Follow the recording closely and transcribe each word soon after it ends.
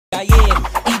I am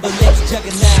EVILxJUG,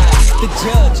 the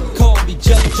judge, call me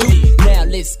Judge. Now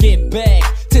let's get back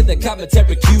to the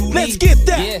commentary Q. Let's get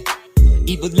that. Yeah.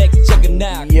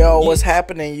 EVILxJUG. Yo, what's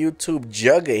happening, YouTube?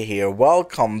 Jugger here.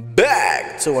 Welcome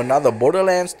back to another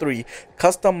Borderlands 3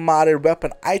 custom modded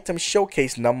weapon item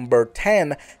showcase number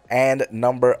 10 and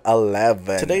number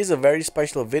 11. Today is a very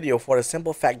special video for the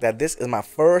simple fact that this is my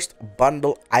first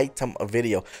bundle item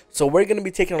video. So we're going to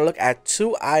be taking a look at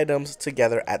two items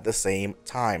together at the same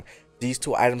time. These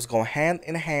two items go hand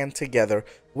in hand together,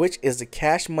 which is the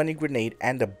cash money grenade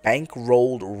and the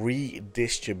bankrolled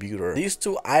redistributor. These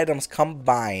two items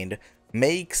combined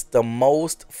makes the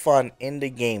most fun in the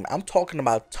game. I'm talking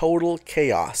about total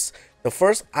chaos. The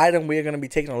first item we're going to be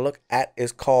taking a look at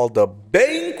is called the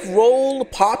bankroll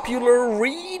popular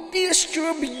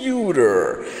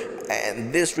redistributor.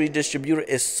 And this redistributor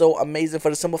is so amazing for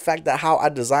the simple fact that how I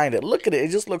designed it. Look at it.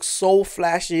 It just looks so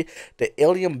flashy. The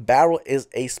alien barrel is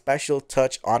a special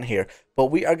touch on here. But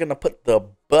we are going to put the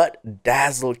butt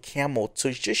dazzle camo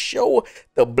to just show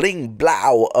the bling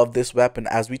blow of this weapon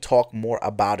as we talk more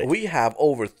about it. We have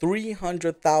over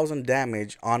 300,000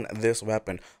 damage on this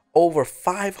weapon. Over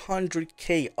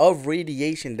 500k of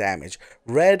radiation damage.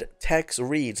 Red text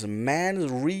reads,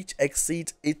 man's reach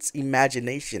exceeds its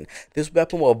imagination. This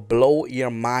weapon will blow your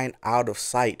mind out of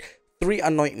sight. 3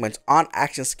 anointments on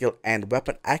action skill and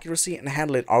weapon accuracy and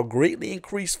handling are greatly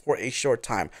increased for a short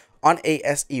time. On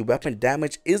ASE, weapon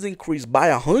damage is increased by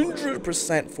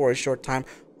 100% for a short time.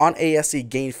 On ASE,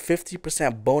 gain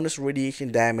 50% bonus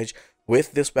radiation damage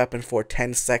with this weapon for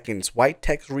 10 seconds. White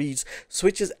text reads,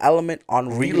 switches element on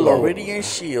reload. Radiant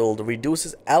shield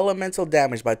reduces elemental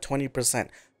damage by 20%.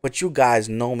 But you guys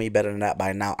know me better than that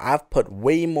by now. I've put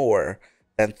way more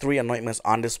than 3 anointments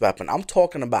on this weapon. I'm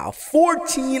talking about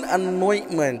 14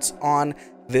 anointments on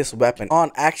this weapon.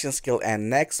 On action skill and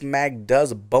next mag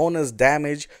does bonus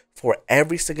damage for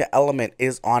every single element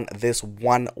is on this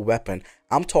one weapon.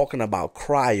 I'm talking about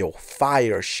cryo,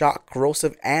 fire, shock,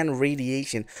 corrosive, and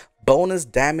radiation. Bonus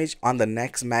damage on the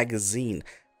next magazine.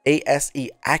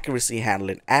 ASE accuracy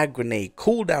handling, ag grenade,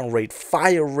 cooldown rate,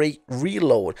 fire rate,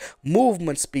 reload,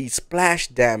 movement speed, splash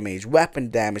damage, weapon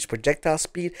damage, projectile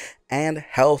speed, and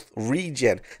health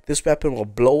regen. This weapon will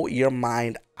blow your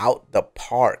mind out the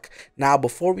park. Now,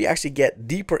 before we actually get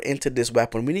deeper into this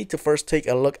weapon, we need to first take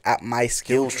a look at my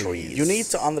skill trees. You need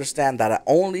to understand that I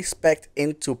only spec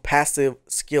into passive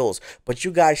skills, but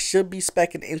you guys should be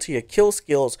specing into your kill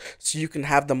skills so you can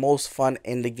have the most fun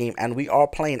in the game. And we are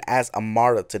playing as a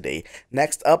martyr today.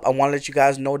 Next up, I want to let you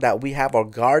guys know that we have our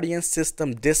guardian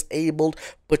system disabled,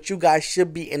 but you guys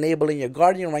should be enabling your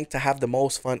guardian rank to have the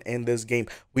most fun in this game.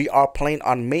 We are playing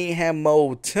on mayhem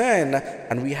mode 10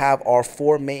 and we have our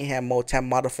 4 mayhem mode 10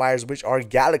 modifiers, which are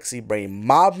galaxy brain,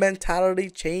 mob mentality,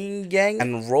 chain gang,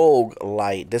 and rogue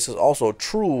light. This is also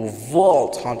true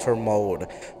vault hunter mode.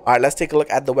 All right, let's take a look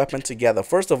at the weapon together.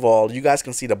 First of all, you guys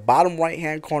can see the bottom right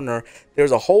hand corner,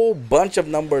 there's a whole bunch of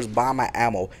numbers by my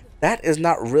ammo. That is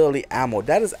not really ammo.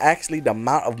 That is actually the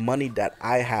amount of money that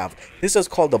I have. This is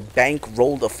called the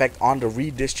bankrolled effect on the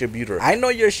redistributor. I know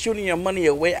you're shooting your money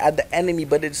away at the enemy,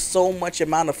 but it's so much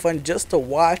amount of fun just to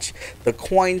watch the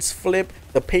coins flip.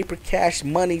 The paper cash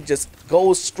money just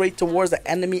goes straight towards the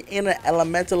enemy in an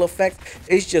elemental effect.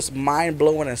 It's just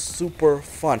mind-blowing and super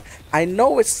fun. I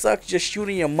know it sucks just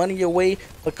shooting your money away,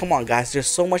 but come on guys, there's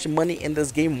so much money in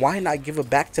this game. Why not give it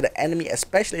back to the enemy,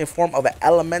 especially in form of an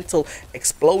elemental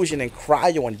explosion and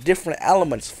cryo and different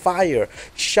elements, fire,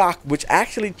 shock, which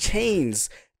actually chains.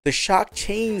 The shock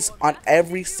chains on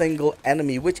every single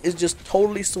enemy, which is just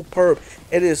totally superb.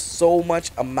 It is so much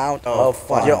amount of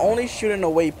fun. You're only shooting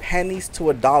away pennies to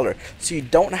 $1, so you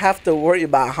don't have to worry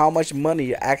about how much money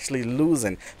you're actually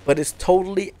losing. But it's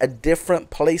totally a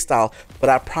different playstyle, but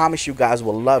I promise you guys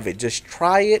will love it. Just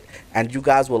try it and you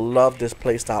guys will love this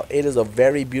playstyle. It is a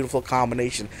very beautiful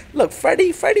combination. Look,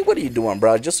 Freddy, what are you doing,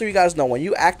 bro? Just so you guys know, when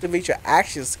you activate your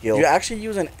action skill, you're actually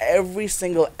using every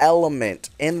single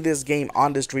element in this game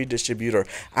on this redistributor.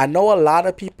 I know a lot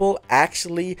of people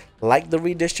actually like the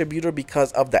redistributor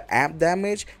because of the amp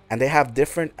damage and they have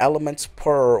different elements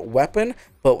per weapon,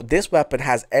 but this weapon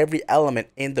has every element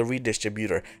in the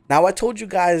redistributor. Now, I told you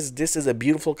guys this is a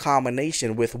beautiful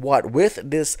combination with what? With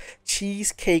this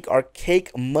cheesecake or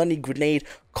cake money grenade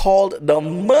called the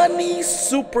Money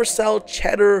Supercell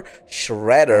Cheddar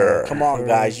Shredder. Come on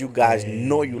guys, you guys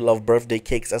know you love birthday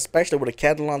cakes, especially with a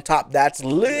candle on top. That's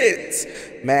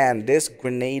lit. Man, this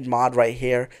grenade mod right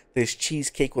here, this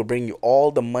cheesecake will bring you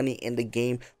all the money in the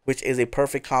game, which is a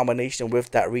perfect combination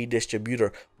with that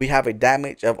redistributor. We have a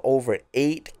damage of over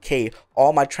 8k.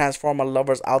 All my Transformer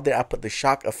lovers out there, I put the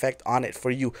shock effect on it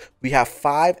for you. We have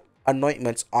 5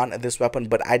 anointments on this weapon,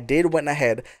 but I did went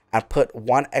ahead and put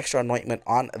 1 extra anointment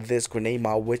on this grenade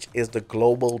mod, which is the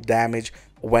global damage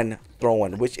when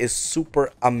thrown, which is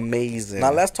super amazing.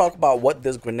 Now let's talk about what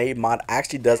this grenade mod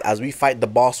actually does as we fight the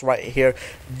boss right here,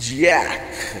 Jack.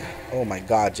 Oh my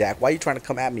god, Jack, why are you trying to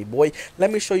come at me, boy?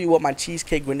 Let me show you what my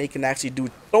cheesecake grenade can actually do.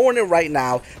 Throwing it right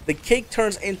now, the cake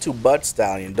turns into Bud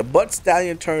Stallion. The Bud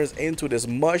Stallion turns into this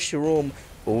mushroom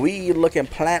weed looking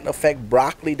plant effect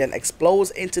broccoli, then explodes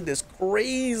into this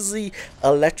crazy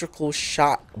electrical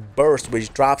shot burst,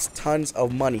 which drops tons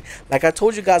of money. Like I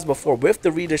told you guys before, with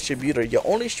the redistributor, you're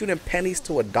only shooting pennies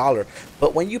to $1,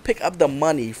 but when you pick up the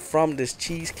money from this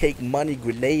cheesecake money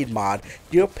grenade mod,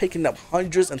 you're picking up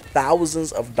hundreds and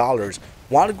thousands of dollars.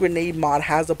 One grenade mod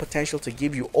has the potential to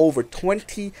give you over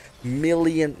 $20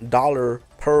 million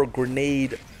per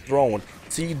grenade thrown.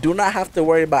 So you do not have to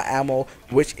worry about ammo,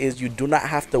 which is you do not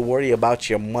have to worry about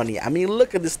your money. I mean,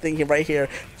 look at this thing here right here,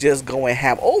 just going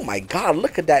ham. Oh my god,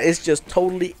 look at that. It's just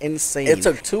totally insane. It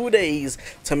took 2 days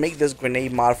to make this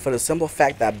grenade mod for the simple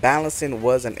fact that balancing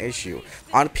was an issue.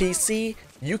 On PC,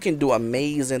 you can do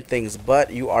amazing things,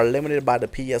 but you are limited by the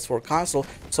PS4 console,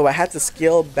 so I had to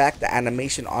scale back the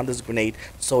animation on this grenade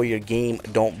so your game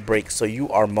don't break. So you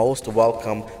are most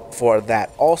welcome for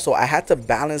that. Also, I had to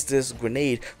balance this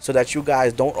grenade so that you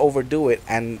guys don't overdo it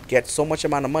and get so much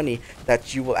amount of money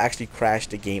that you will actually crash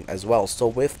the game as well. So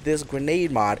with this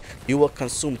grenade mod, you will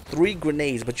consume 3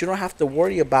 grenades, but you don't have to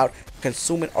worry about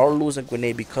consuming or losing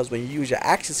grenade, because when you use your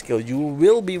action skill, you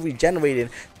will be regenerating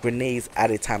grenades at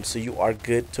a time, so you are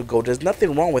good to go. There's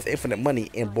nothing wrong with infinite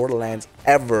money in Borderlands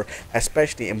ever,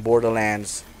 especially in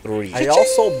Borderlands 3. I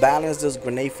also balanced this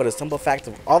grenade for the simple fact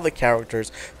of other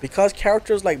characters, because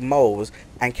characters like Mose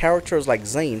and characters like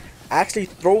Zane actually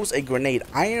throws a grenade.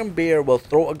 Iron Bear will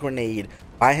throw a grenade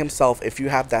by himself if you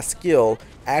have that skill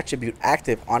attribute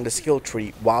active on the skill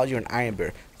tree while you're an Iron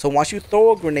Bear. So once you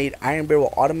throw a grenade, Iron Bear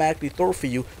will automatically throw for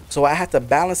you. So I had to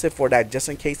balance it for that, just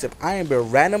in case if Iron Bear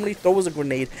randomly throws a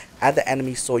grenade at the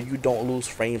enemy, so you don't lose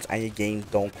frames and your game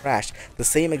don't crash. The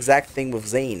same exact thing with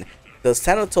Zane. The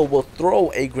Senator will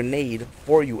throw a grenade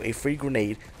for you, a free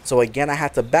grenade. So again, I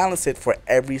had to balance it for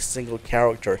every single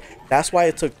character. That's why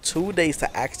it took 2 days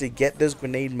to actually get this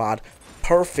grenade mod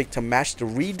perfect to match the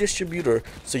redistributor,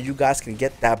 so you guys can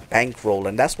get that bankroll.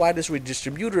 And that's why this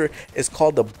redistributor is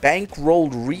called the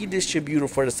bankroll redistributor,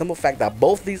 for the simple fact that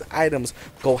both these items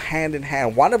go hand in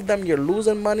hand. One of them you're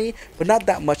losing money, but not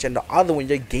that much, and the other one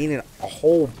you're gaining a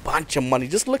whole bunch of money.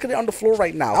 Just look at it on the floor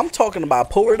right now. I'm talking about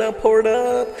pour it up,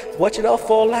 watch it all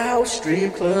fall out,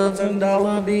 strip clubs and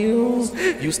dollar bills,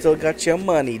 you still got your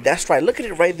money. That's right, look at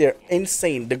it right there,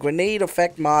 insane. The grenade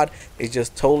effect mod is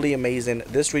just totally amazing.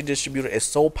 This redistributor is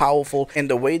so powerful in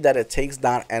the way that it takes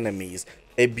down enemies.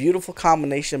 A beautiful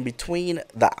combination between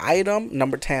the item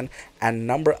number 10 and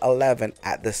number 11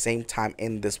 at the same time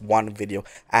in this one video.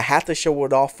 I had to show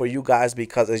it off for you guys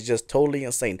because it's just totally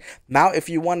insane. Now, if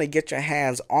you want to get your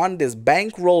hands on this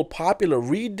bankroll popular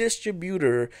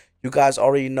redistributor, you guys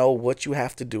already know what you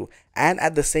have to do. And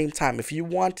at the same time, if you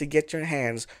want to get your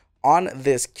hands on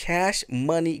this cash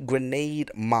money grenade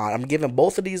mod, I'm giving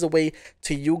both of these away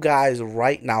to you guys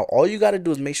right now. All you got to do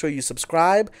is make sure you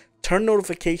subscribe, turn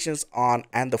notifications on,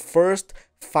 and the first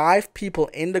 5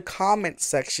 people in the comment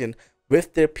section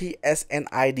with their PSN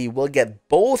ID will get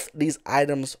both these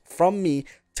items from me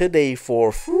today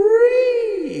for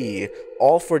free.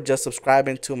 All for just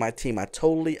subscribing to my team. I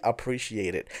totally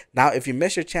appreciate it. Now, if you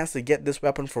miss your chance to get this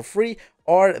weapon for free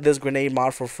or this grenade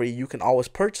mod for free, you can always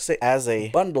purchase it as a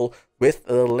bundle with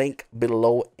the link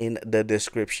below in the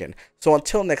description. So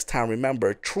until next time,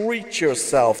 remember, treat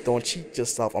yourself, don't cheat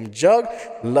yourself. I'm Jug,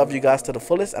 love you guys to the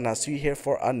fullest, and I'll see you here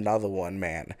for another one,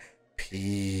 man.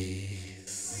 Peace.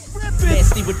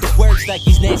 Nasty with the words like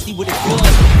he's nasty with a gun.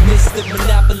 Mr.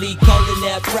 Monopoly, calling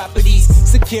out properties,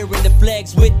 securing the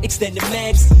flags with extended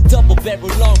mags. Double barrel,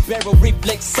 long barrel,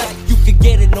 reflex sight. You can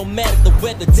get it no matter the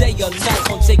weather, day or night.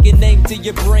 Won't take a name to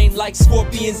your brain like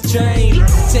Scorpion's chain.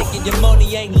 Taking your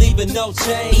money ain't leaving no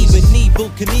change. Even Evil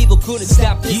Knievel couldn't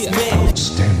stop this man.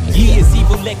 He is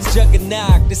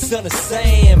EVILxJUG, the son of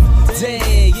Sam.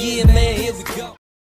 Damn, yeah man, here we go.